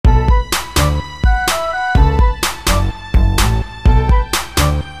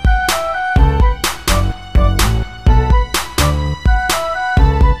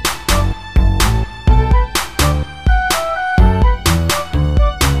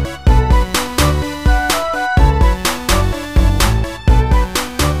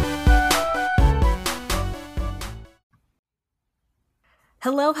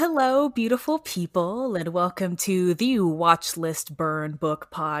Hello, hello, beautiful people, and welcome to the Watch List Burn Book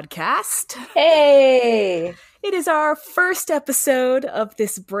Podcast. Hey! It is our first episode of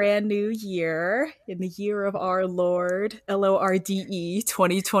this brand new year, in the year of our Lord, LORDE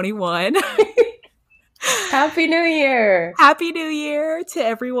 2021. Happy New Year! Happy New Year to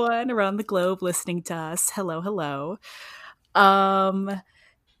everyone around the globe listening to us. Hello, hello.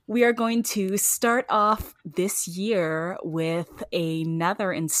 We are going to start off this year with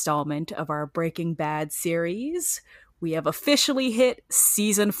another installment of our Breaking Bad series. We have officially hit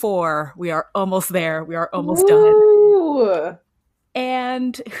season 4. We are almost there. We are almost done.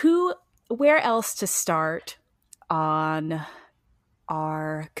 And where else to start on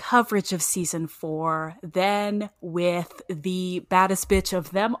our coverage of season 4 than with the baddest bitch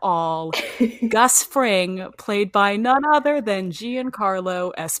of them all, Gus Fring, played by none other than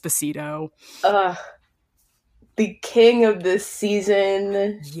Giancarlo Esposito. The king of this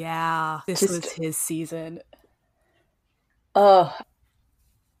season. Yeah, this was his season. I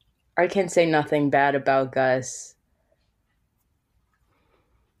can say nothing bad about Gus.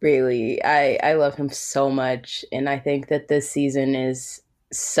 Really, I love him so much, and I think that this season is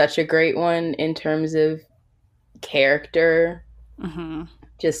such a great one in terms of character. Mm-hmm.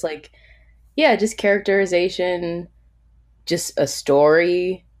 Just just characterization, just a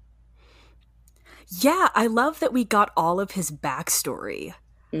story. Yeah, I love that we got all of his backstory.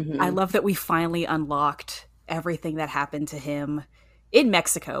 Mm-hmm. I love that we finally unlocked everything that happened to him in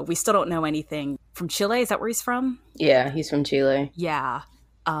Mexico. We still don't know anything. From Chile? Is that where he's from? Yeah, he's from Chile. Yeah.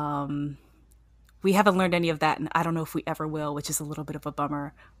 We haven't learned any of that, and I don't know if we ever will, which is a little bit of a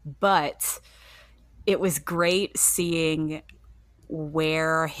bummer. But it was great seeing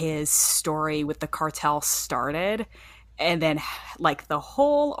where his story with the cartel started, and then like the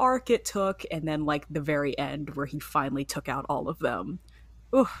whole arc it took, and then like the very end where he finally took out all of them.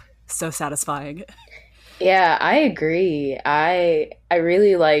 Ooh, so satisfying. Yeah, I agree. I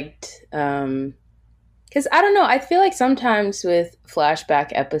really liked because I don't know, I feel like sometimes with flashback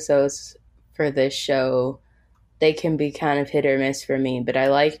episodes for this show, they can be kind of hit or miss for me, but I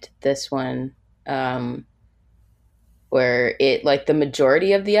liked this one where it, like, the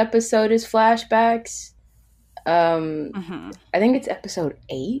majority of the episode is flashbacks. I think it's episode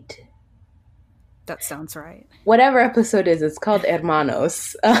 8. That sounds right. Whatever episode it's called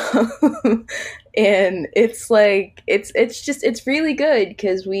Hermanos. And it's like, it's really good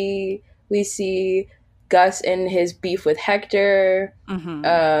because we see Gus in his beef with Hector,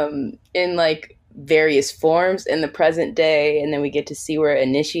 in like various forms in the present day, and then we get to see where it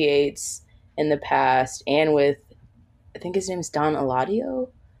initiates in the past, and with, I think his name is Don Eladio.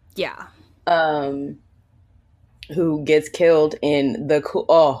 Yeah. Who gets killed in the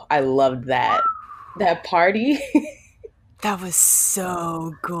I loved that party. That was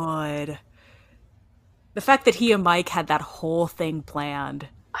so good. The fact that he and Mike had that whole thing planned.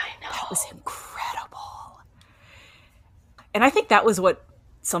 I know. That was incredible. And I think that was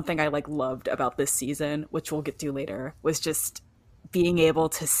something I like loved about this season, which we'll get to later, was just being able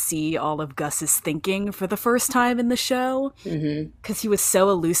to see all of Gus's thinking for the first time in the show. Because he was so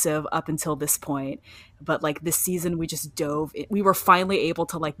elusive up until this point. But like this season, we just we were finally able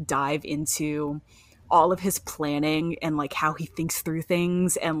to like dive into all of his planning and like how he thinks through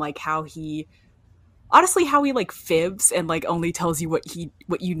things, and like how he like fibs and like only tells you what you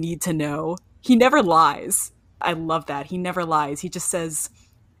need to know. He never lies. I love that. He never lies. He just says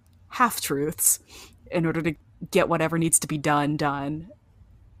half-truths in order to get whatever needs to be done.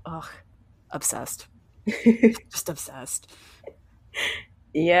 Ugh, obsessed. Just obsessed.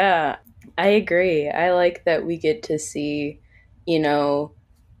 Yeah, I agree. I like that we get to see,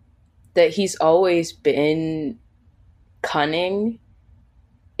 that he's always been cunning.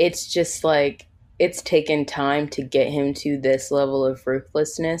 It's just like, it's taken time to get him to this level of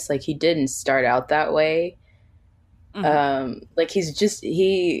ruthlessness. Like, he didn't start out that way. Like,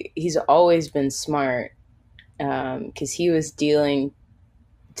 he's always been smart. Because he was dealing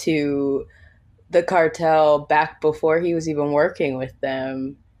to the cartel back before he was even working with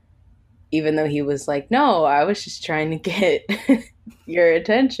them, even though he was like, no, I was just trying to get your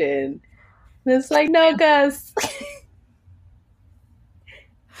attention. And it's like, no, Gus,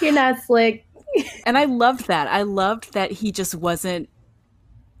 you're not slick. And I loved that. I loved that he just wasn't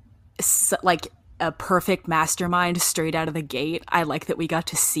like a perfect mastermind straight out of the gate. I like that we got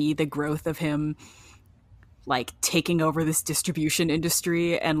to see the growth of him like taking over this distribution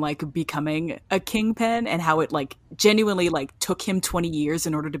industry and like becoming a kingpin, and how it like genuinely like took him 20 years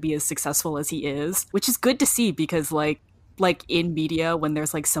in order to be as successful as he is, which is good to see, because like in media, when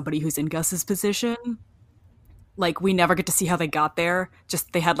there's like somebody who's in Gus's position, like we never get to see how they got there.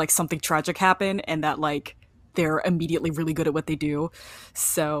 Just they had like something tragic happen, and that like they're immediately really good at what they do.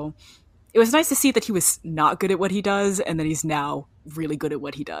 So it was nice to see that he was not good at what he does, and then he's now really good at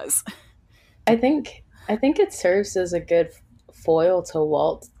what he does. I think it serves as a good foil to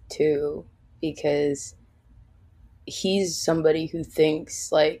Walt too, because he's somebody who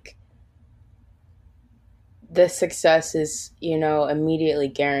thinks like the success is, immediately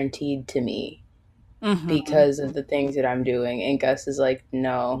guaranteed to me because of the things that I'm doing. And Gus is like,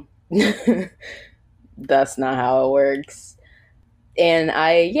 no, that's not how it works. And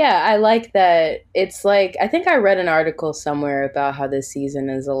I like that. It's like, I think I read an article somewhere about how this season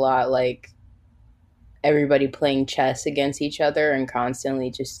is a lot like everybody playing chess against each other and constantly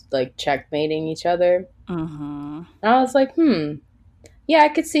just like checkmating each other. And I was like, yeah, I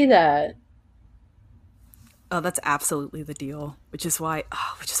could see that. Oh, that's absolutely the deal. Which is why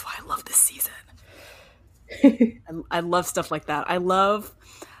I love this season. I love stuff like that. I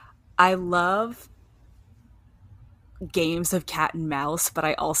love games of cat and mouse, but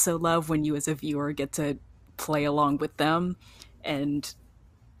I also love when you as a viewer get to play along with them. And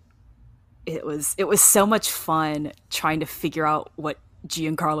it was so much fun trying to figure out what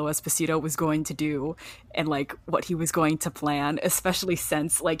Giancarlo Esposito was going to do and like what he was going to plan, especially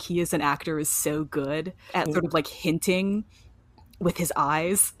since like he as an actor is so good at sort of like hinting with his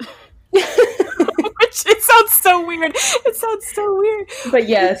eyes. Which it sounds so weird. But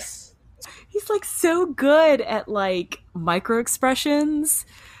yes, he's like so good at like micro expressions.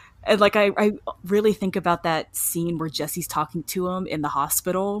 And like I really think about that scene where Jesse's talking to him in the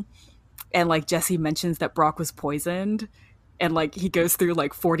hospital, and like Jesse mentions that Brock was poisoned, and like he goes through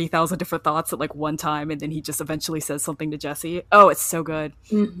like 40,000 different thoughts at like one time, and then he just eventually says something to Jesse. Oh, it's so good.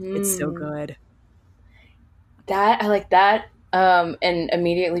 It's so good. That I like that. And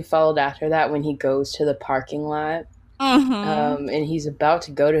immediately followed after that when he goes to the parking lot. And he's about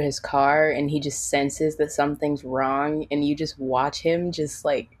to go to his car, and he just senses that something's wrong, and you just watch him just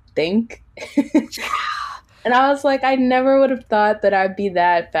like think. And I was like, I never would have thought that I'd be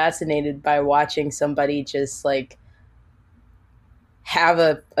that fascinated by watching somebody just like have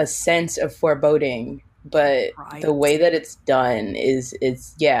a sense of foreboding. But the way that it's done is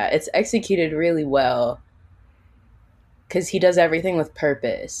it's executed really well, because he does everything with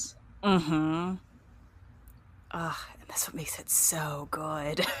purpose. And that's what makes it so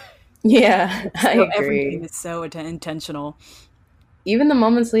good. Yeah, I agree. Everything is so intentional. Even the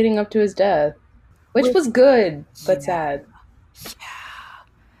moments leading up to his death, which was good, but sad. Yeah.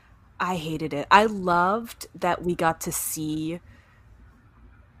 I hated it. I loved that we got to see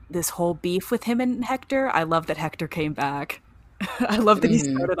this whole beef with him and Hector. I love that Hector came back. I love that he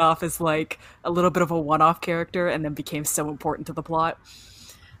started off as like a little bit of a one-off character and then became so important to the plot.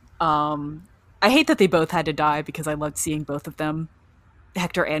 I hate that they both had to die because I loved seeing both of them,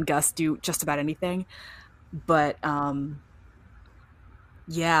 Hector and Gus, do just about anything. But I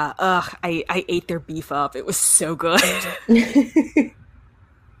ate their beef up. It was so good.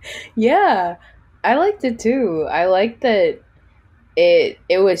 Yeah, I liked it too. I liked that it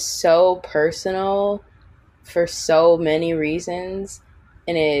was so personal for so many reasons,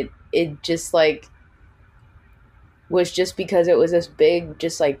 and it just like was just because it was this big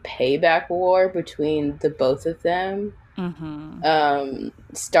just like payback war between the both of them.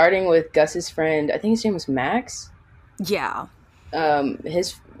 Starting with Gus's friend, I think his name was Max. Yeah.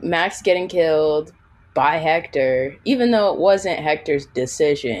 His Max getting killed by Hector, even though it wasn't Hector's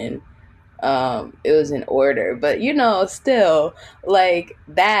decision. It was an order, but still like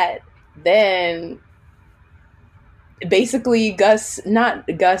that. Then basically not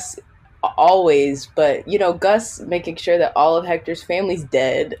Gus always, but Gus making sure that all of Hector's family's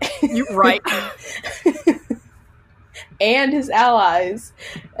dead. You're right. And his allies.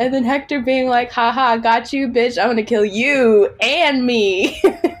 And then Hector being like, haha, got you, bitch. I'm gonna kill you and me.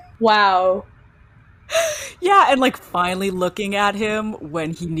 Wow. Yeah, and like finally looking at him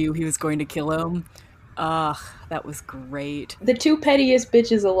when he knew he was going to kill him. That was great. The two pettiest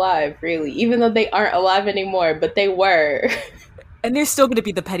bitches alive, really. Even though they aren't alive anymore, but they were. And they're still going to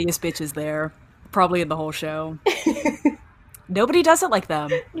be the pettiest bitches there. Probably in the whole show. Nobody does it like them.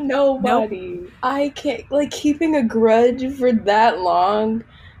 Nobody. Nope. I can't, like, keeping a grudge for that long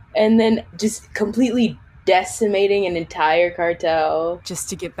and then just completely decimating an entire cartel. Just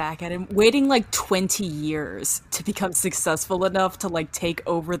to get back at him. Waiting like 20 years to become successful enough to like take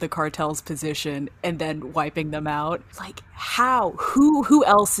over the cartel's position and then wiping them out. Like, how? Who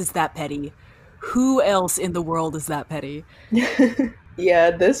else is that petty? Who else in the world is that petty?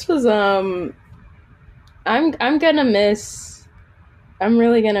 Yeah, this was I'm gonna miss I'm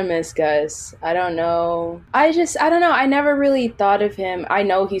really gonna miss Gus. I don't know. I don't know. I never really thought of him. I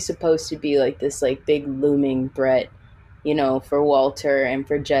know he's supposed to be like this like big looming threat, you know, for Walter and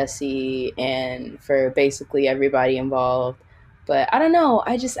for Jesse and for basically everybody involved. But I don't know.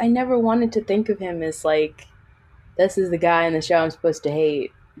 I never wanted to think of him as like this is the guy in the show I'm supposed to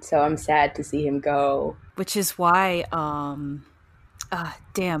hate. So I'm sad to see him go. Which is why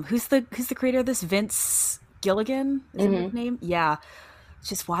damn, who's the creator of this? Vince Gilligan? Is that his name? Yeah.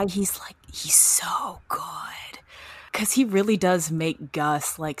 Which is why he's so good. Because he really does make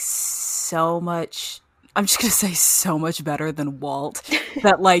Gus like so much, I'm just gonna say so much better than Walt.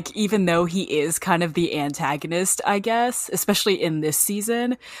 That like, even though he is kind of the antagonist, I guess, especially in this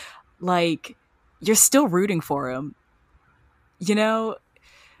season, like, you're still rooting for him, you know?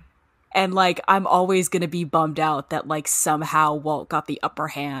 And like, I'm always gonna be bummed out that like somehow Walt got the upper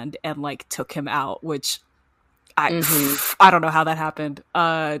hand and like took him out, which I don't know how that happened.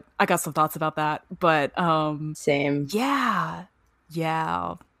 I got some thoughts about that, but Same. yeah.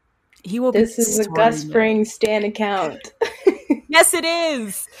 He will This be is a Gus Fring stan account. Yes, it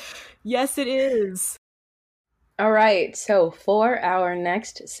is. Yes, it is. All right. So for our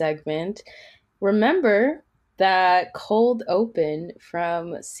next segment, remember that cold open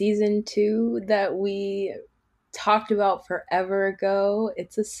from season 2 that we talked about forever ago?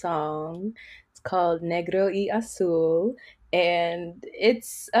 It's a song. It's called Negro y Azul. And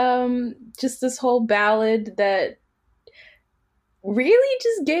it's just this whole ballad that really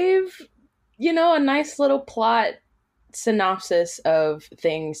just gave, you know, a nice little plot synopsis of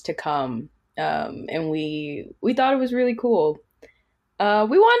things to come. And we thought it was really cool. We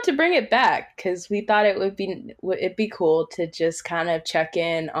wanted to bring it back because we thought it'd be cool to just kind of check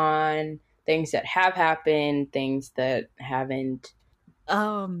in on things that have happened, things that haven't.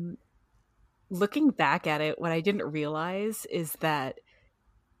 Looking back at it, what I didn't realize is that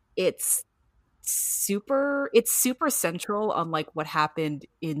it's super central on like what happened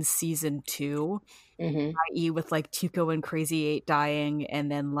in season 2, i.e. with like Tuco and Crazy 8 dying,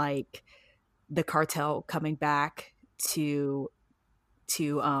 and then like the cartel coming back to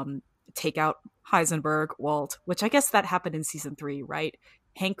take out Heisenberg, Walt, which I guess that happened in season 3, right?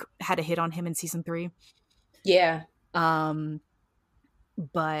 Hank had a hit on him in season 3. Yeah. But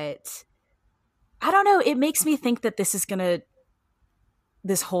I don't know, it makes me think that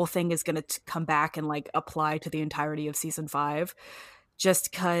this whole thing is gonna come back and like apply to the entirety of season 5, just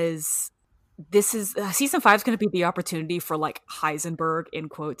because this is season 5 is going to be the opportunity for like Heisenberg in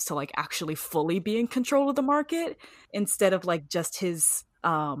quotes to like actually fully be in control of the market, instead of just his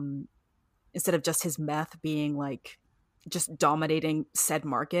meth being like just dominating said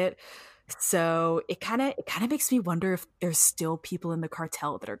market. So it kind of makes me wonder if there's still people in the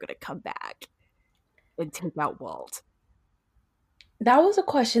cartel that are going to come back and take out Walt. That was a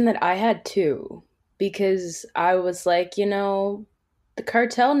question that I had too, because I was like, you know, the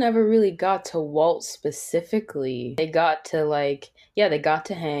cartel never really got to Walt specifically. They got to they got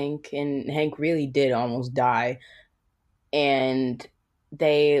to Hank, and Hank really did almost die. And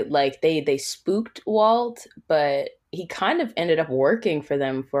they spooked Walt, but he kind of ended up working for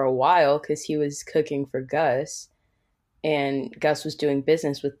them for a while because he was cooking for Gus, and Gus was doing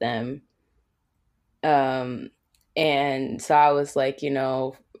business with them. And so I was like, you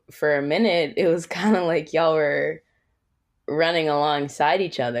know, for a minute, it was kind of like y'all were running alongside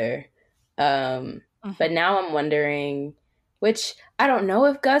each other. But now I'm wondering, which I don't know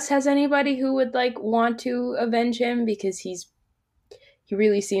if Gus has anybody who would like want to avenge him, because he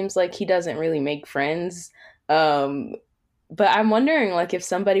really seems like he doesn't really make friends. But I'm wondering like if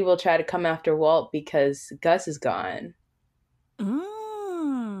somebody will try to come after Walt because Gus is gone.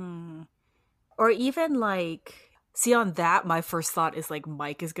 Or even like, see, on that, my first thought is like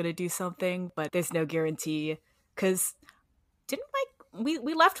Mike is gonna do something, but there's no guarantee, because didn't Mike,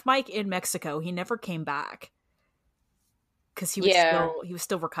 we left Mike in Mexico, he never came back because he was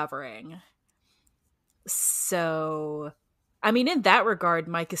still recovering. So I mean, in that regard,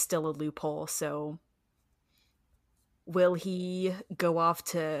 Mike is still a loophole. So will he go off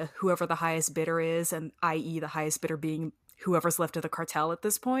to whoever the highest bidder is, and i.e. the highest bidder being whoever's left of the cartel at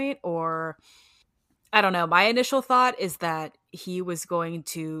this point? Or I don't know. My initial thought is that he was going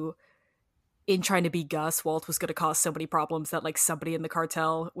to, in trying to be Gus, Walt was going to cause so many problems that like somebody in the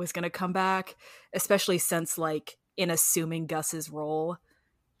cartel was going to come back, especially since like in assuming Gus's role,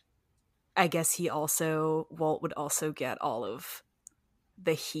 I guess Walt would also get all of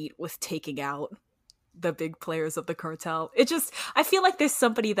the heat with taking out the big players of the cartel. I feel like there's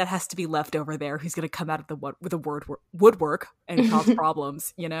somebody that has to be left over there who's going to come out of the woodwork and cause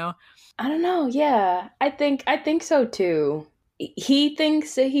problems, you know? I don't know. Yeah, I think so too. he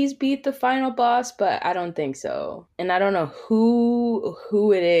thinks that he's beat the final boss, but I don't think so. And I don't know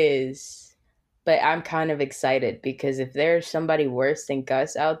who it is, but I'm kind of excited because if there's somebody worse than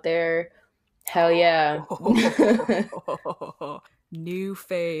Gus out there, hell yeah. New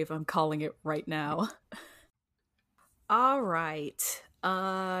fave, I'm calling it right now. All right.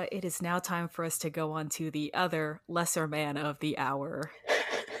 It is now time for us to go on to the other lesser man of the hour.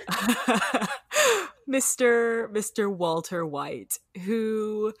 Mr. Walter White,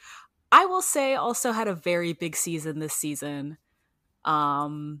 who I will say also had a very big season this season.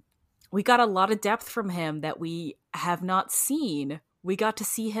 We got a lot of depth from him that we have not seen. We got to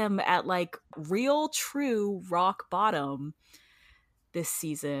see him at like real true rock bottom this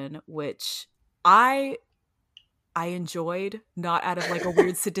season, which I enjoyed, not out of like a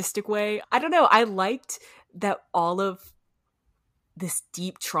weird sadistic way. I don't know. I liked that all of this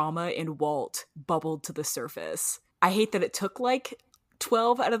deep trauma in Walt bubbled to the surface. I hate that it took like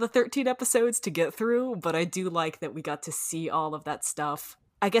 12 out of the 13 episodes to get through, but I do like that we got to see all of that stuff.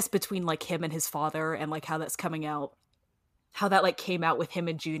 I guess between like him and his father and like how that's coming out, how that like came out with him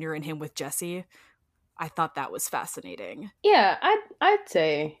and Junior and him with Jesse. I thought that was fascinating. Yeah, I'd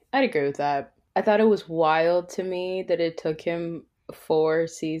say I'd agree with that. I thought it was wild to me that it took him 4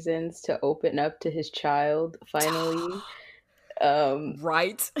 seasons to open up to his child finally.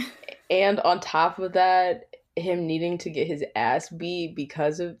 Right. And on top of that, him needing to get his ass beat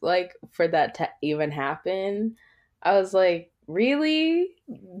because of like for that to even happen. I was like, really?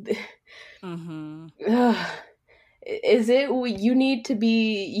 Mm-hmm. Is it you need to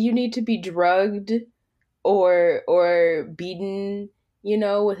be drugged or beaten, you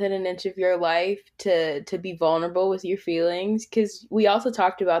know, within an inch of your life to be vulnerable with your feelings? Because we also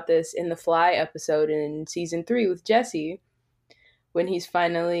talked about this in the Fly episode in season 3 with Jesse, when he's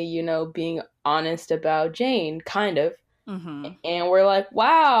finally, you know, being honest about Jane, kind of. Mm-hmm. And we're like,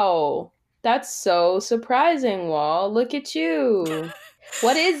 wow, that's so surprising, Wall. Look at you.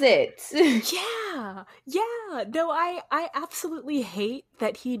 What is it? Yeah. No, I absolutely hate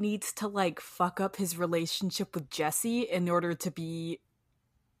that he needs to like fuck up his relationship with Jesse in order to be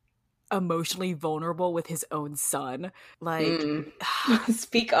emotionally vulnerable with his own son. Like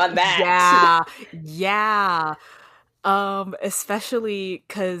speak on that. Yeah. Especially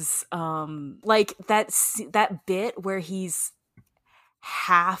cuz like that bit where he's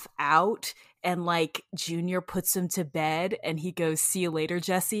half out and like Junior puts him to bed and he goes, "See you later,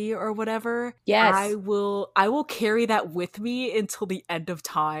 Jesse," or whatever. Yes. I will carry that with me until the end of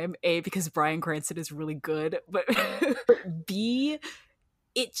time. A, because Bryan Cranston is really good, but B,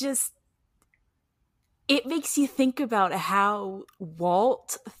 it makes you think about how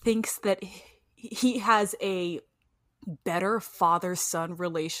Walt thinks that he has a better father-son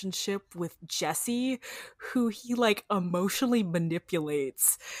relationship with Jesse, who he like emotionally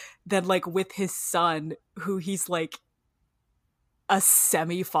manipulates, than like with his son, who he's like a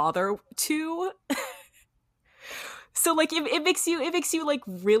semi-father to. So like it makes you like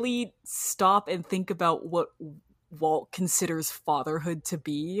really stop and think about what Walt considers fatherhood to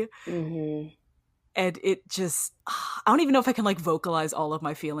be. Mm-hmm. And it just, I don't even know if I can like vocalize all of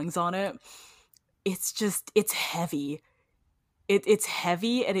my feelings on it. It's heavy. It's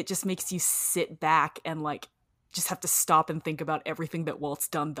heavy, and it just makes you sit back and like just have to stop and think about everything that Walt's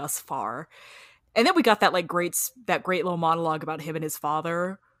done thus far. And then we got that great little monologue about him and his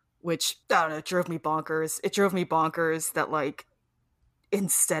father, which, I don't know, it drove me bonkers. It drove me bonkers that like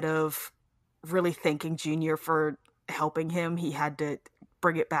instead of really thanking Junior for helping him, he had to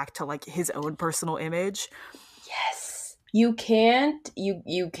bring it back to like his own personal image. Yes. You can't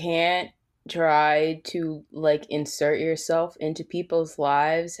try to like insert yourself into people's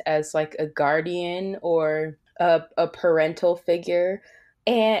lives as like a guardian or a parental figure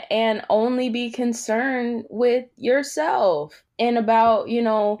and only be concerned with yourself and about, you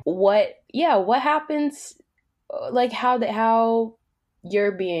know, what happens, like how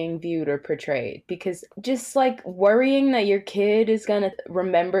you're being viewed or portrayed. Because just like worrying that your kid is gonna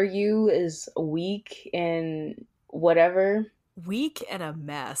remember you as weak and whatever. Weak and a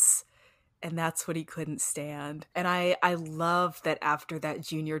mess. And that's what he couldn't stand. And I love that after that,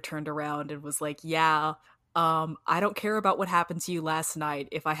 Junior turned around and was like, yeah, I don't care about what happened to you last night.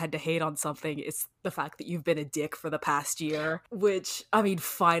 If I had to hate on something, it's the fact that you've been a dick for the past year. Which, I mean,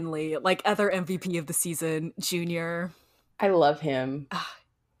 finally, like other MVP of the season, Junior. I love him.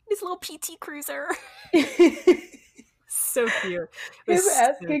 His little PT Cruiser. So cute. He was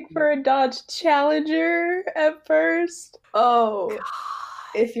asking for a Dodge Challenger at first. Oh, God.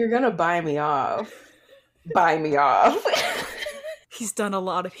 If you're gonna buy me off, buy me off. He's had a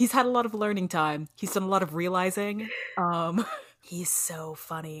lot of learning time. He's done a lot of realizing. He's so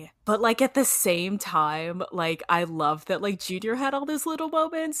funny. But like at the same time, like I love that like Junior had all those little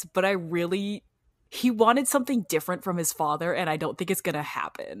moments, but he wanted something different from his father, and I don't think it's gonna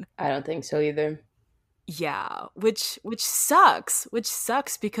happen. I don't think so either. Yeah, which sucks. Which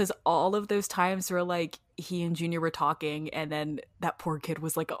sucks because all of those times where like he and Junior were talking and then that poor kid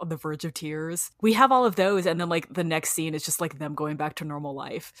was like on the verge of tears. We have all of those, and then like the next scene is just like them going back to normal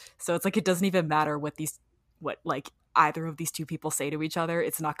life. So it's like it doesn't even matter what like either of these two people say to each other.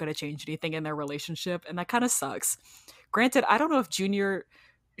 It's not going to change anything in their relationship, and that kind of sucks. Granted, I don't know if Junior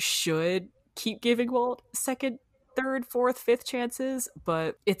should keep giving Walt second, third, fourth, fifth chances,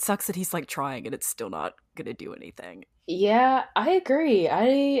 but it sucks that he's like trying and it's still not gonna do anything. Yeah, I agree.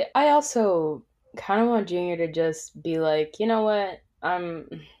 I also kind of want Junior to just be like, you know what? I'm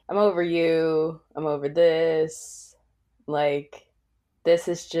over you. I'm over this. Like, this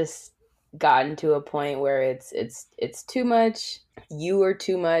has just gotten to a point where it's too much. You are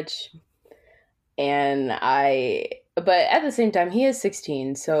too much, and I. But at the same time, he is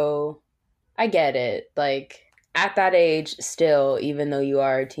 16, so I get it. Like at that age, still, even though you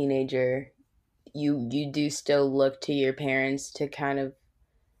are a teenager, you do still look to your parents to kind of,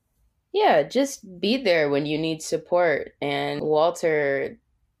 yeah, just be there when you need support. And Walter,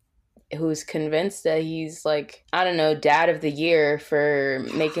 who's convinced that he's like, I don't know, dad of the year for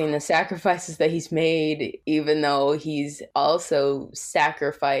making the sacrifices that he's made, even though he's also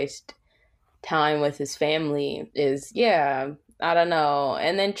sacrificed time with his family, is, yeah, I don't know.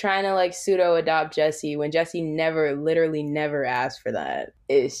 And then trying to like pseudo adopt Jesse when Jesse literally never asked for that.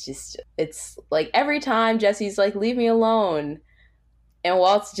 It's like every time Jesse's like, leave me alone. And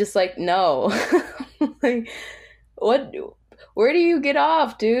Walt's just like, no. Like, what? Where do you get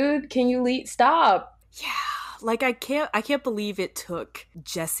off, dude? Can you stop? Yeah. Like I can't believe it took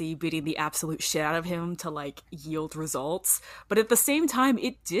Jesse beating the absolute shit out of him to like yield results. But at the same time,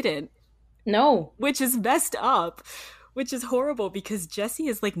 it didn't. No. Which is messed up. Which is horrible because Jesse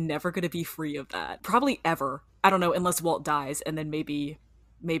is like never going to be free of that. Probably ever. I don't know, unless Walt dies, and then maybe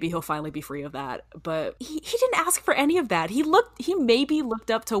he'll finally be free of that. But he didn't ask for any of that. He maybe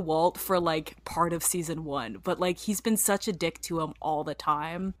looked up to Walt for like part of season 1, but like he's been such a dick to him all the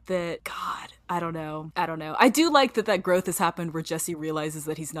time that, God, I don't know. I do like that growth has happened where Jesse realizes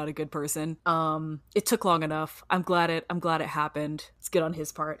that he's not a good person. It took long enough. I'm glad it happened. It's good on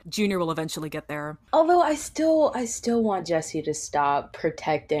his part. Junior will eventually get there. Although I still want Jesse to stop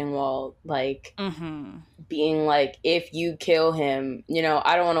protecting Walt, like being like, if you kill him, you know,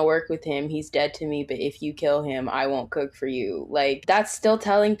 I don't want to work with him. He's dead to me, but if you kill him, I won't cook for you. Like, that's still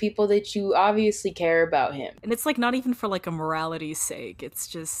telling people that you obviously care about him. And it's like not even for like a morality's sake. It's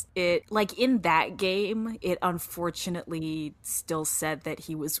just like in that game, it unfortunately still said that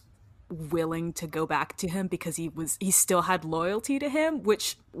he was willing to go back to him because he still had loyalty to him,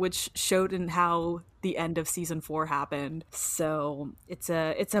 which showed in how the end of season 4 happened. So it's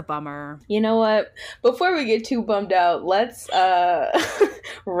a bummer. You know what? Before we get too bummed out, let's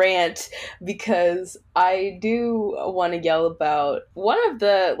rant, because I do want to yell about one of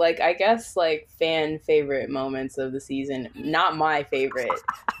the, like, I guess like fan favorite moments of the season. Not my favorite,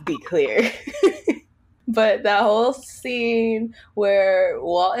 be clear. But that whole scene where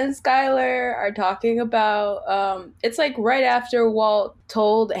Walt and Skyler are talking about, it's like right after Walt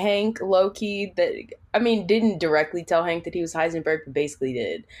told Hank low-key that, I mean, didn't directly tell Hank that he was Heisenberg, but basically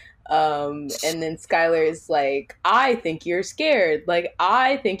did. And then Skyler is like, I think you're scared. Like,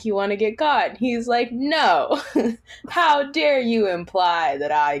 I think you want to get caught. He's like, no. How dare you imply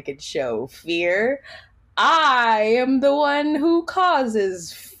that I could show fear? I am the one who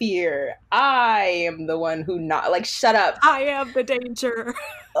causes fear. I am the one who not, like, shut up. I am the danger.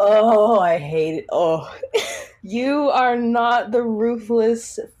 Oh, I hate it. Oh, you are not the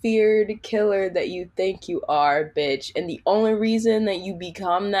ruthless, feared killer that you think you are, bitch. And the only reason that you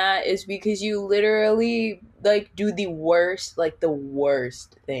become that is because you literally, like, do the worst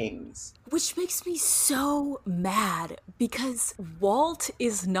things. Which makes me so mad because Walt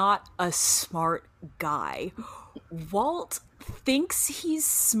is not a smart guy. Walt thinks he's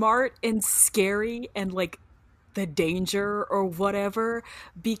smart and scary and like the danger or whatever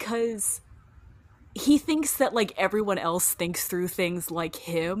because he thinks that like everyone else thinks through things like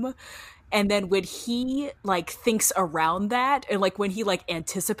him. And then when he like thinks around that, and like when he like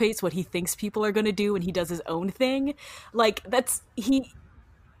anticipates what he thinks people are going to do and he does his own thing, like that's he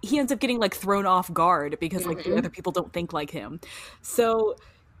ends up getting like thrown off guard because like the other people don't think like him. So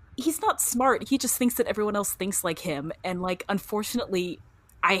he's not smart. He just thinks that everyone else thinks like him. And like, unfortunately,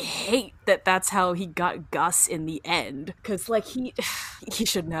 I hate that that's how he got Gus in the end. Because, like, he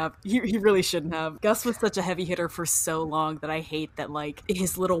shouldn't have. He really shouldn't have. Gus was such a heavy hitter for so long that I hate that, like,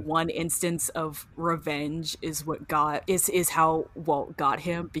 his little one instance of revenge is what is how Walt got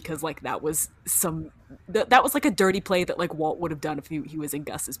him. Because, like, that was that was like a dirty play that, like, Walt would have done if he was in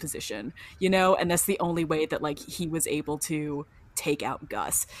Gus's position, you know? And that's the only way that, like, he was able to take out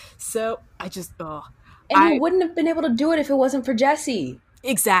Gus. So I just, And he wouldn't have been able to do it if it wasn't for Jesse.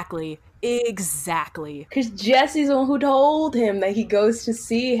 Exactly. Because Jesse's the one who told him that he goes to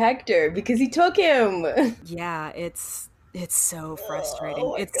see Hector because he took him. Yeah, it's so frustrating.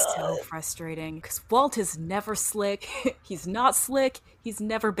 Oh it's God. So frustrating because Walt is never slick. He's not slick. He's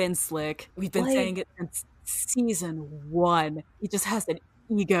never been slick. We've been saying it since season 1. He just has an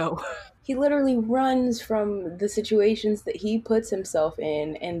ego. He literally runs from the situations that he puts himself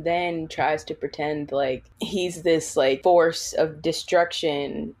in and then tries to pretend like he's this like force of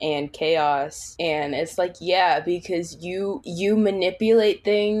destruction and chaos. And it's like, yeah, because you manipulate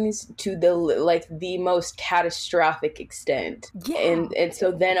things to the most catastrophic extent. Yeah. And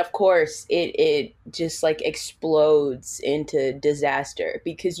so then of course it just like explodes into disaster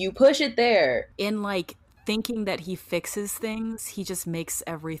because you push it there. In like thinking that he fixes things, he just makes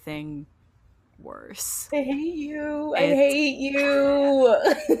everything worse. I hate you. I hate you.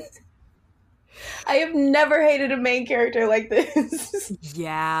 I have never hated a main character like this.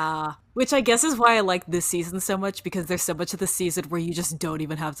 Yeah. Which I guess is why I like this season so much, because there's so much of the season where you just don't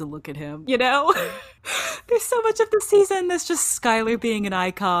even have to look at him, you know? There's so much of the season that's just Skylar being an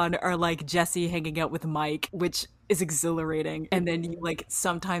icon, or like Jesse hanging out with Mike, which is exhilarating. And then you like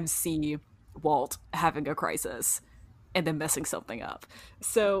sometimes see Walt having a crisis and then messing something up.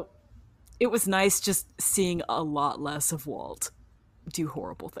 So it was nice just seeing a lot less of Walt do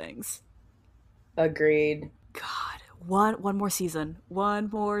horrible things. Agreed. God, one more season,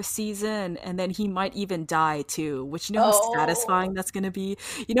 and then he might even die too, which, you know how satisfying that's gonna be?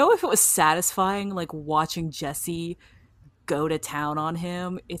 You know, if it was satisfying, like, watching Jesse go to town on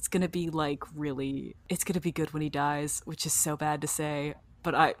him, it's gonna be, like, really, it's gonna be good when he dies, which is so bad to say,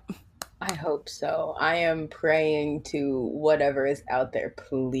 but I hope so. I am praying to whatever is out there,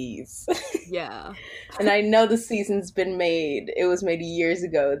 please. Yeah. And I know the season's been made. It was made years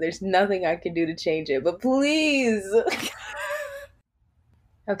ago. There's nothing I can do to change it, but please.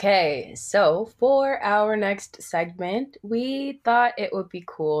 Okay, so for our next segment, we thought it would be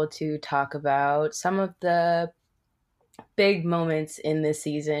cool to talk about some of the big moments in this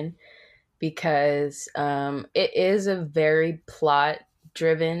season, because it is a very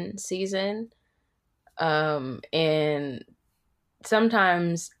plot-driven season. And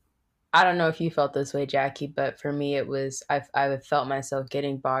sometimes, I don't know if you felt this way, Jackie, but for me it was, I felt myself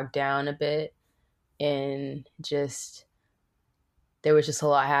getting bogged down a bit, and just there was just a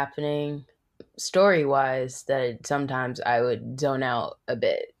lot happening story-wise that sometimes I would zone out a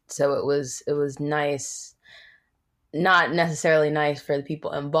bit. So it was nice, not necessarily nice for the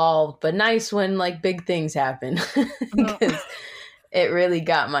people involved, but nice when like big things happen, because it really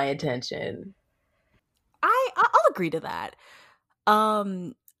got my attention. I'll agree to that.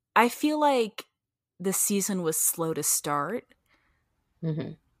 I feel like the season was slow to start.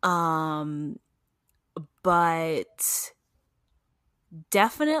 Mm-hmm. But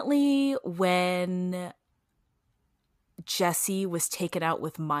definitely when Jesse was taken out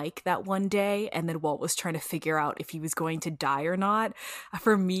with Mike that one day, and then Walt was trying to figure out if he was going to die or not,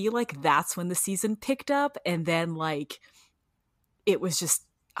 for me, like, that's when the season picked up, and then, like, it was just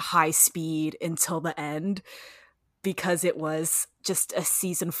high speed until the end, because it was just a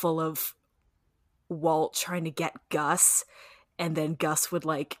season full of Walt trying to get Gus, and then Gus would,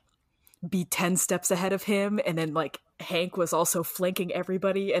 like, be 10 steps ahead of him, and then, like, Hank was also flanking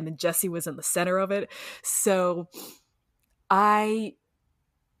everybody, and then Jesse was in the center of it. So I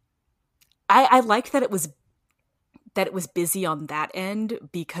liked that it was busy on that end,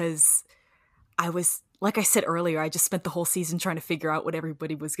 because I was, like I said earlier, I just spent the whole season trying to figure out what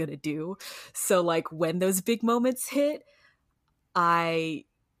everybody was going to do. So, like, when those big moments hit, I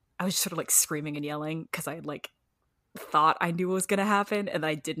was just sort of, like, screaming and yelling, because I, like, thought I knew what was going to happen, and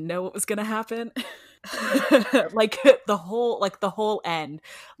I didn't know what was going to happen. Like, the whole end.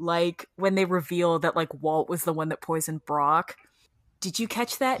 Like, when they revealed that, like, Walt was the one that poisoned Brock. Did you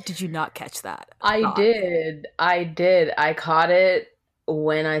catch that? Did you not catch that? I did. I caught it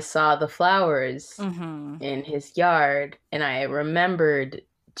when I saw the flowers in his yard, and I remembered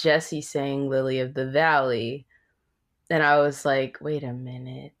Jesse saying Lily of the Valley, and I was like, wait a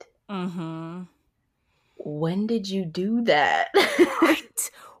minute. When did you do that?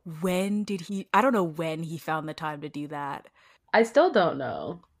 Right. When did he? I don't know when he found the time to do that. I still don't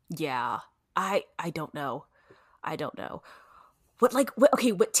know. Yeah. I don't know. I don't know.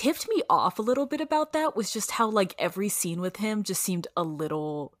 What tipped me off a little bit about that was just how like every scene with him just seemed a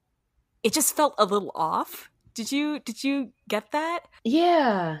little, it just felt a little off. Did you get that?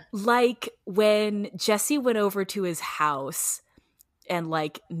 Yeah. Like when Jesse went over to his house and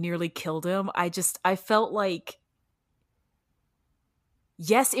like nearly killed him, I felt like,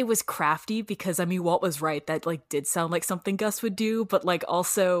 yes, it was crafty because I mean Walt was right, that like did sound like something Gus would do, but like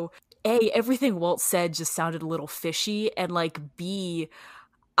also everything Walt said just sounded a little fishy, and like B,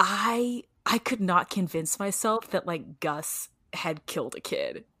 I could not convince myself that like Gus had killed a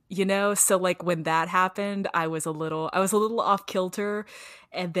kid. You know? So like when that happened, I was a little off kilter,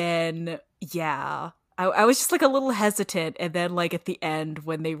 and then yeah. I was just like a little hesitant, and then like at the end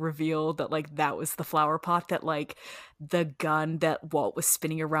when they revealed that like that was the flower pot that like the gun that Walt was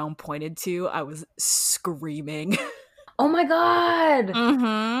spinning around pointed to, I was screaming. Oh my God.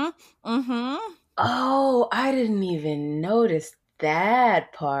 Mm-hmm. Mm-hmm. Oh, I didn't even notice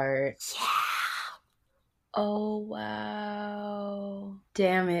that part. Yeah. Oh, wow.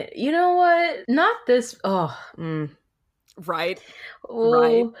 Damn it. You know what? Not this. Oh, Right. Right.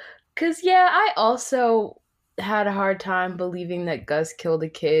 oh. Because, yeah, I also had a hard time believing that Gus killed a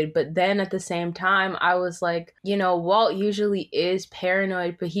kid. But then at the same time, I was like, Walt usually is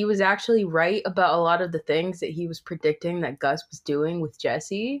paranoid, but he was actually right about a lot of the things that he was predicting that Gus was doing with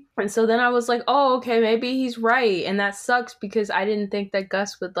Jesse. And so then I was like, oh, okay, maybe he's right. And that sucks because I didn't think that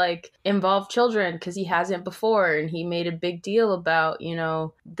Gus would like involve children because he hasn't before. And he made a big deal about,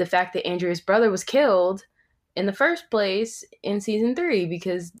 the fact that Andrea's brother was killed in the first place in season 3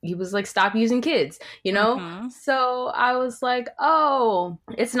 because he was like, stop using kids. Mm-hmm. So I was like, oh,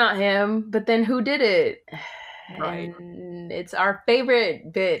 it's not him, but then who did it? Right. And it's our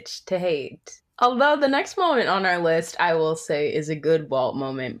favorite bitch to hate. Although the next moment on our list, I will say, is a good Walt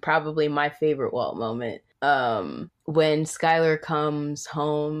moment, probably my favorite Walt moment. When Skyler comes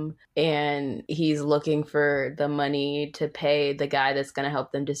home and he's looking for the money to pay the guy that's going to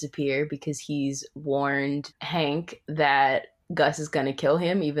help them disappear because he's warned Hank that Gus is going to kill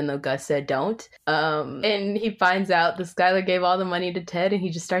him, even though Gus said don't. And he finds out that Skyler gave all the money to Ted and he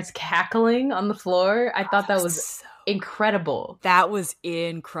just starts cackling on the floor. I thought that was incredible. That was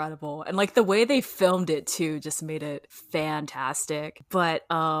incredible. And like the way they filmed it too just made it fantastic. But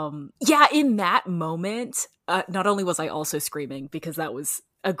yeah, in that moment, not only was I also screaming because that was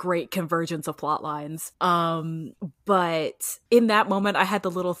a great convergence of plot lines. But in that moment, I had the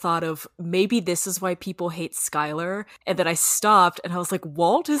little thought of maybe this is why people hate Skyler. And then I stopped and I was like,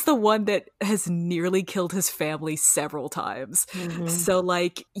 Walt is the one that has nearly killed his family several times. Mm-hmm. So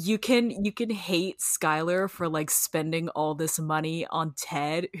like you can hate Skyler for like spending all this money on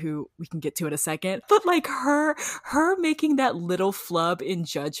Ted, who we can get to in a second. But like her making that little flub in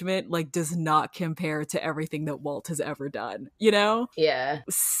judgment like does not compare to everything that Walt has ever done, you know? Yeah.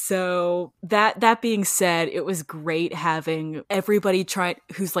 So that being said, it was great having everybody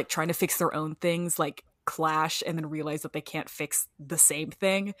who's like trying to fix their own things like clash and then realize that they can't fix the same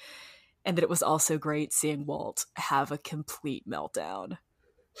thing. And that it was also great seeing Walt have a complete meltdown.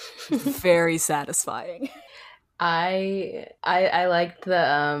 Very satisfying. I liked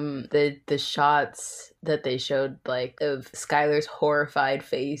the shots that they showed like of Skyler's horrified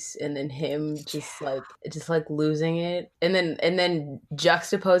face and then him just like losing it and then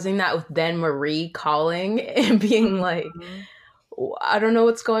juxtaposing that with then Marie calling and being like, I don't know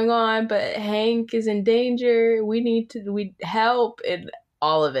what's going on, but Hank is in danger. We help, and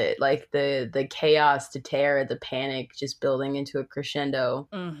all of it, like the chaos to terror, the panic just building into a crescendo.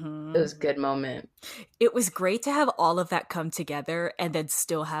 Mm-hmm. It was a good moment. It was great to have all of that come together and then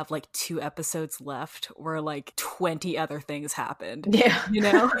still have like 2 episodes left where like 20 other things happened. Yeah. You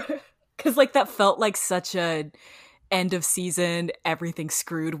know? Because like that felt like such a end of season, everything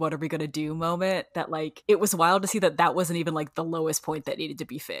screwed, what are we gonna do moment, that like it was wild to see that wasn't even like the lowest point that needed to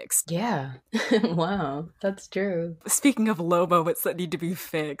be fixed. Yeah. Wow, that's true. Speaking of low moments that need to be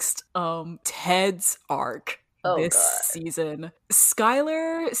fixed, Ted's arc season.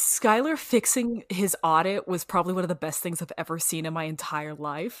 Skyler fixing his audit was probably one of the best things I've ever seen in my entire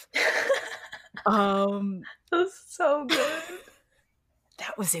life. That was so good.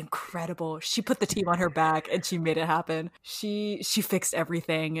 That was incredible. She put the team on her back and she made it happen. She fixed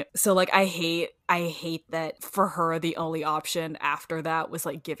everything. So like I hate that for her the only option after that was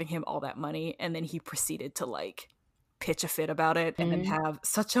like giving him all that money, and then he proceeded to like pitch a fit about it and then have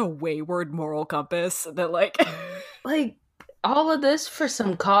such a wayward moral compass that like all of this for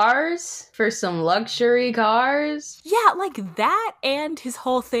some cars, for some luxury cars. Yeah, like that, and his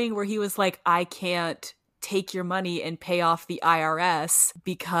whole thing where he was like, I can't take your money and pay off the IRS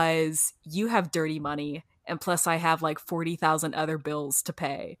because you have dirty money. And plus, I have like 40,000 other bills to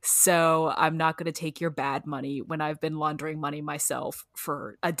pay. So I'm not going to take your bad money when I've been laundering money myself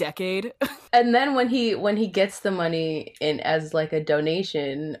for a decade. And then when he gets the money in as like a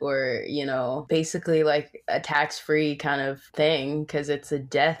donation, or, you know, basically like a tax-free kind of thing, because it's a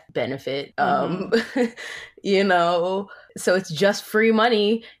death benefit, you know, so it's just free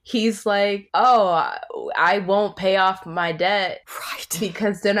money. He's like, oh, I won't pay off my debt, right?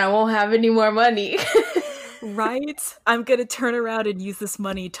 Because then I won't have any more money. Right? I'm gonna turn around and use this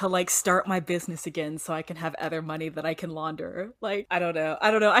money to like start my business again so I can have other money that I can launder. Like, I don't know.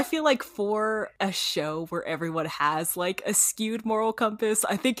 I feel like for a show where everyone has like a skewed moral compass,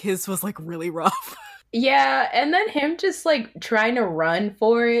 I think his was like really rough. Yeah, and then him just like trying to run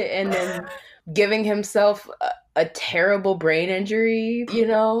for it and then giving himself a terrible brain injury, you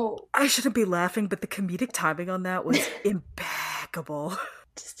know? I shouldn't be laughing, but the comedic timing on that was impeccable.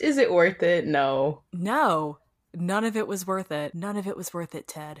 Just, is it worth it? No. No, none of it was worth it. None of it was worth it,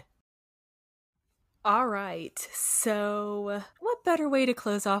 Ted. All right, so what better way to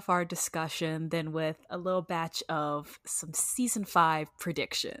close off our discussion than with a little batch of some season 5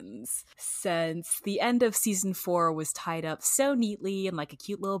 predictions? Since the end of season 4 was tied up so neatly in like a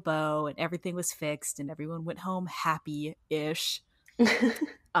cute little bow and everything was fixed and everyone went home happy-ish.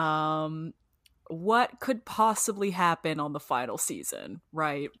 What could possibly happen on the final season,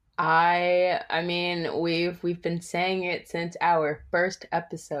 right? I mean, we've been saying it since our first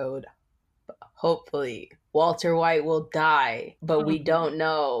episode. Hopefully, Walter White will die, but we don't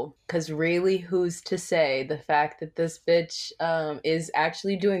know. Because really, who's to say? The fact that this bitch is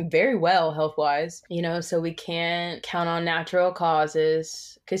actually doing very well health-wise, you know, so we can't count on natural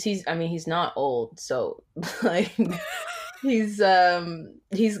causes. Because he's not old, so like... he'll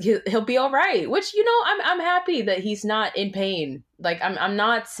be all right, which, you know, I'm happy that he's not in pain. Like, I'm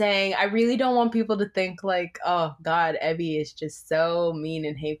not saying, I really don't want people to think like, oh god, Evie is just so mean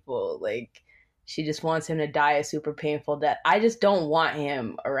and hateful, like she just wants him to die a super painful death. I just don't want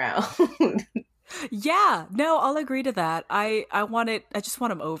him around. Yeah, no, I'll agree to that. I just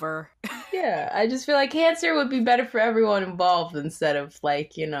want him over. Yeah, I just feel like cancer would be better for everyone involved instead of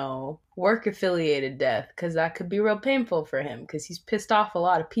like, you know, work affiliated death, because that could be real painful for him because he's pissed off a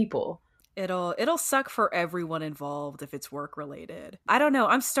lot of people. It'll suck for everyone involved if it's work related. I don't know.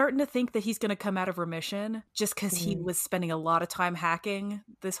 I'm starting to think that he's going to come out of remission just because he was spending a lot of time hacking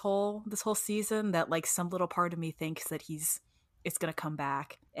this whole season, that like some little part of me thinks that it's gonna come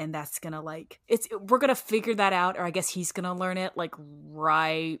back, and that's gonna like we're gonna figure that out, or I guess he's gonna learn it like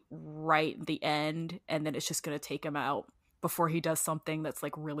right at the end, and then it's just gonna take him out before he does something that's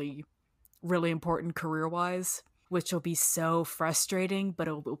like really, really important career wise, which will be so frustrating, but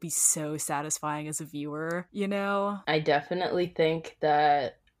it will be so satisfying as a viewer, you know? I definitely think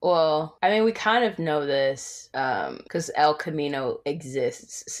that, well, I mean, we kind of know this because El Camino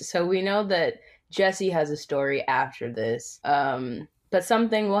exists, so we know that Jesse has a story after this. But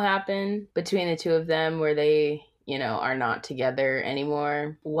something will happen between the two of them where they, you know, are not together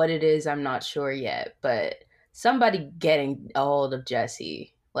anymore. What it is, I'm not sure yet. But somebody getting a hold of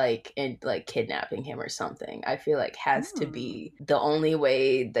Jesse, like, and like kidnapping him or something, I feel like has to be the only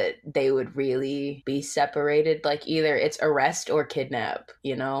way that they would really be separated. Like, either it's arrest or kidnap,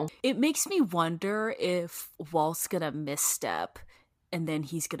 you know? It makes me wonder if Walt's gonna misstep and then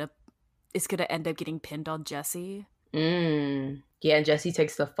it's gonna end up getting pinned on Jesse. Yeah, and Jesse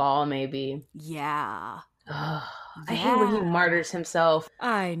takes the fall, maybe. Yeah. I hate when he martyrs himself.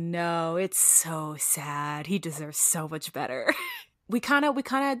 I know, it's so sad. He deserves so much better. we kind of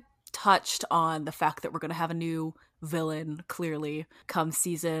touched on the fact that we're gonna have a new villain, clearly, come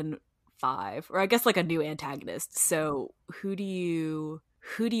season 5, or I guess like a new antagonist. So who do you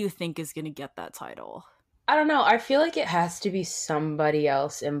think is gonna get that title? I don't know. I feel like it has to be somebody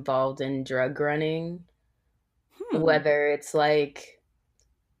else involved in drug running. Whether it's like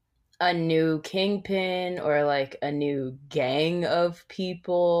a new kingpin or like a new gang of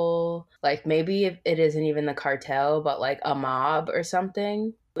people. Like maybe if it isn't even the cartel, but like a mob or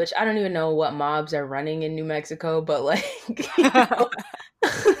something. Which I don't even know what mobs are running in New Mexico, but like, you know.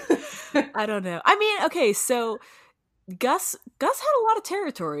 I don't know. I mean, okay, so Gus had a lot of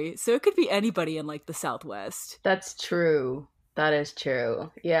territory, so it could be anybody in like the Southwest. That's true. That is true.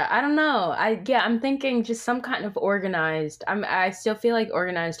 Yeah, I don't know. I'm thinking just some kind of organized. I still feel like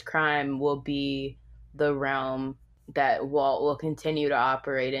organized crime will be the realm that Walt will continue to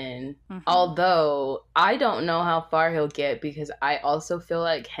operate in. Although I don't know how far he'll get, because I also feel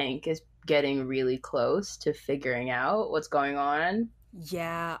like Hank is getting really close to figuring out what's going on.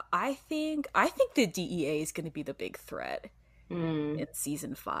 Yeah, I think the DEA is going to be the big threat Mm. in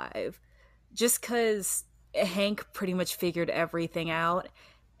season 5. Just cuz Hank pretty much figured everything out,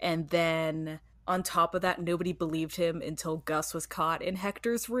 and then on top of that nobody believed him until Gus was caught in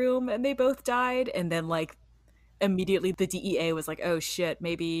Hector's room and they both died, and then like immediately the DEA was like, "Oh shit,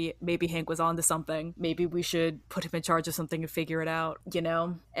 maybe Hank was onto something. Maybe we should put him in charge of something and figure it out," you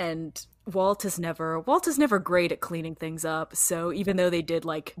know? And Walt is never great at cleaning things up. So even though they did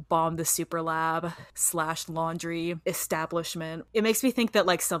like bomb the super lab slash laundry establishment, it makes me think that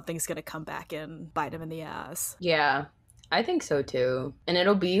like something's gonna come back and bite him in the ass. Yeah, I think so too. And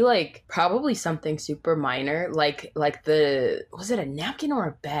it'll be like probably something super minor, like the was it a napkin or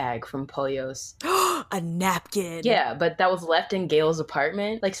a bag from Pollos? A napkin. Yeah, but that was left in Gail's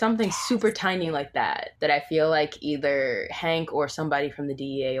apartment. Like something super tiny like that, that I feel like either Hank or somebody from the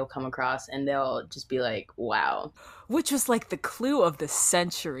DEA will come across and they'll just be like, wow. Which was like the clue of the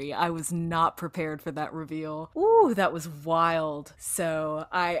century. I was not prepared for that reveal. Ooh, that was wild. So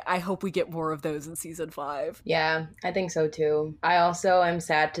I hope we get more of those in season 5. Yeah, I think so too. I also am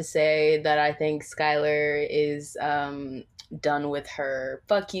sad to say that I think Skylar is done with her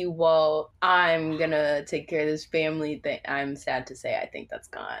fuck you, Walt, I'm gonna take care of this family thing. I'm sad to say I think that's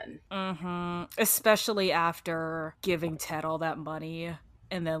gone. Mm-hmm. Especially after giving Ted all that money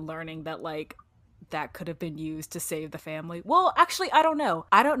and then learning that like that could have been used to save the family. Well, actually, I don't know.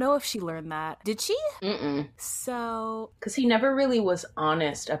 I don't know if she learned that. Did she? Mm-mm. So, because he never really was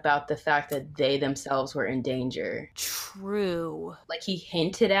honest about the fact that they themselves were in danger. True. Like he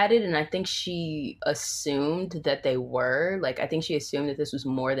hinted at it, and I think she assumed that they were. Like I think she assumed that this was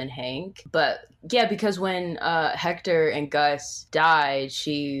more than Hank. But yeah, because when Hector and Gus died,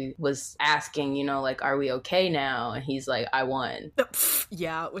 she was asking, you know, like, "Are we okay now?" And he's like, "I won."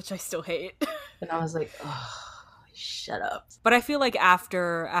 Yeah, which I still hate. And I was like, oh, shut up. But I feel like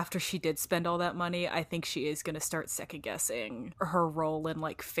after she did spend all that money, I think she is going to start second guessing her role in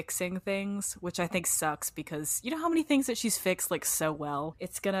like fixing things, which I think sucks because you know how many things that she's fixed like so well.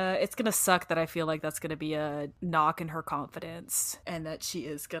 It's going to suck that I feel like that's going to be a knock in her confidence and that she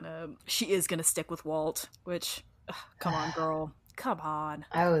is going to stick with Walt, which come on, girl. Come on.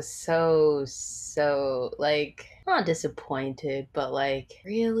 I was so like not disappointed, but like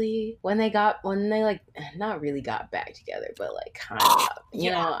really when they like not really got back together, but like kind of,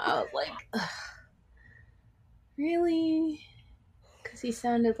 you know, I was like, ugh, really? Because he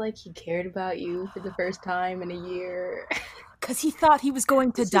sounded like he cared about you for the first time in a year. Because he thought he was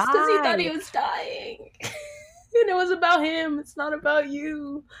going to die. Because he thought he was dying. And it was about him. It's not about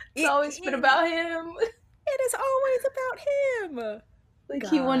you. It's always been about him. It is always about him. Like,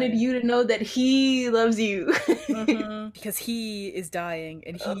 God. He wanted you to know that he loves you. Mm-hmm. Because he is dying,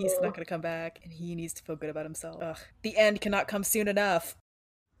 and he's not going to come back, and he needs to feel good about himself. Ugh. The end cannot come soon enough.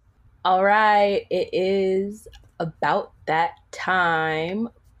 All right, it is about that time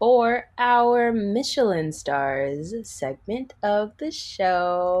for our Michelin Stars segment of the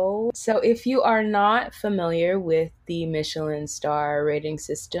show. So if you are not familiar with the Michelin Star rating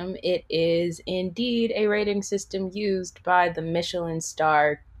system, it is indeed a rating system used by the Michelin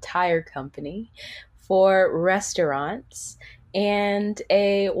Star Tire Company for restaurants. And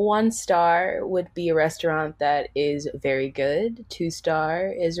a 1-star would be a restaurant that is very good. 2-star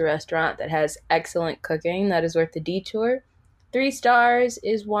is a restaurant that has excellent cooking that is worth the detour. 3 stars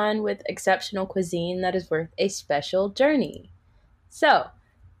is one with exceptional cuisine that is worth a special journey. So,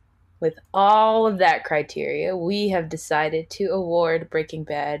 with all of that criteria, we have decided to award Breaking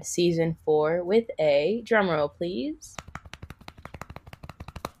Bad Season 4 with a, drumroll please,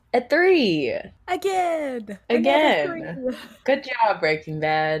 a 3. Again. Good job, Breaking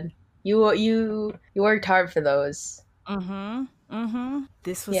Bad. You worked hard for those.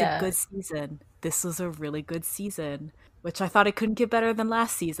 This was a good season. This was a really good season, which I thought it couldn't get better than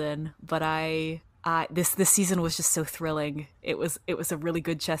last season, but this season was just so thrilling. It was a really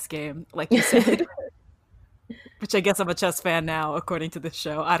good chess game, like you said. Which I guess I'm a chess fan now, according to this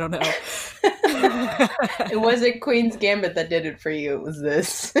show. I don't know. It wasn't Queen's Gambit that did it for you. It was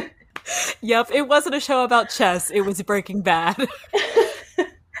this. Yep, it wasn't a show about chess. It was Breaking Bad.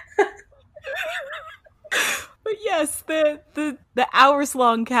 But yes, the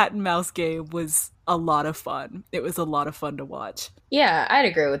hours-long cat and mouse game was a lot of fun. It was a lot of fun to watch. Yeah, I'd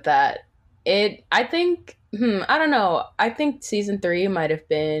agree with that. I think, I don't know. I think season 3 might have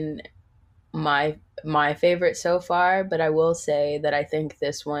been my favorite so far, but I will say that I think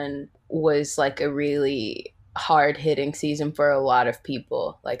this one was like a really hard-hitting season for a lot of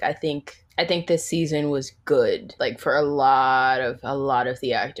people. Like I think this season was good, like for a lot of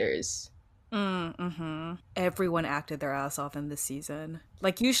the actors. Mm-hmm. Everyone acted their ass off in this season.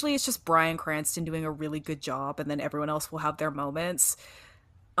 Like, usually it's just Bryan Cranston doing a really good job, and then everyone else will have their moments.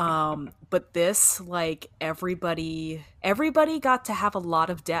 But this, like, everybody got to have a lot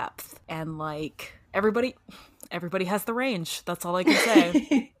of depth, and like everybody has the range. That's all I can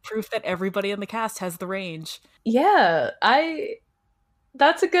say. Proof that everybody in the cast has the range. Yeah,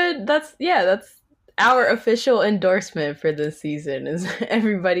 that's our official endorsement for this season is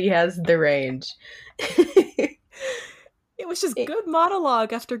everybody has the range. It was just good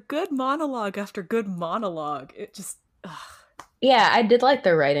monologue after good monologue after good monologue. It just Yeah, I did like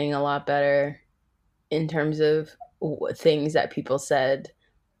the writing a lot better in terms of things that people said.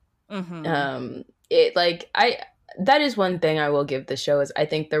 Mm-hmm. That is one thing I will give the show is I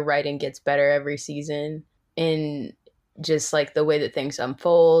think the writing gets better every season in just like the way that things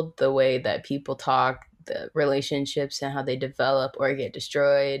unfold, the way that people talk, the relationships and how they develop or get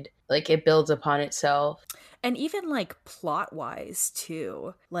destroyed. Like it builds upon itself. And even like plot wise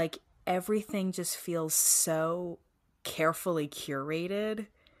too. Like everything just feels so carefully curated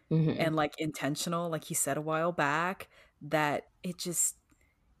and like intentional, like he said a while back, that it's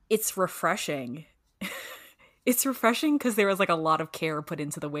refreshing. It's refreshing because there was like a lot of care put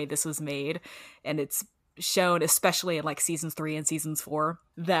into the way this was made, and it's shown, especially in like seasons 3 and seasons 4,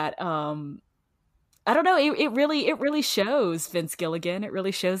 that I don't know, it really shows, Vince Gilligan. It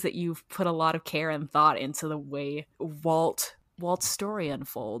really shows that you've put a lot of care and thought into the way Walt's story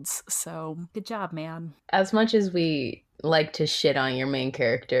unfolds. So good job, man. As much as we like to shit on your main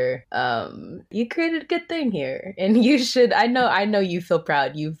character, you created a good thing here, and you should. I know you feel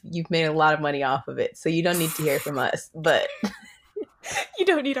proud. You've made a lot of money off of it, so you don't need to hear from us. But you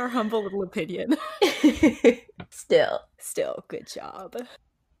don't need our humble little opinion. Still, good job.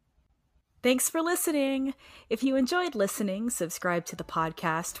 Thanks for listening. If you enjoyed listening, subscribe to the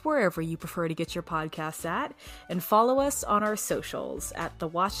podcast wherever you prefer to get your podcasts at, and follow us on our socials at the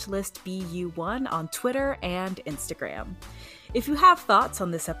Watchlist BU1 on Twitter and Instagram. If you have thoughts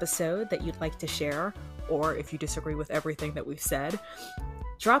on this episode that you'd like to share, or if you disagree with everything that we've said,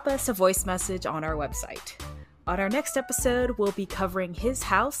 drop us a voice message on our website. On our next episode, we'll be covering His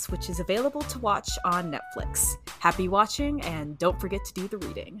House, which is available to watch on Netflix. Happy watching, and don't forget to do the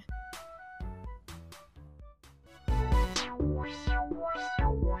reading.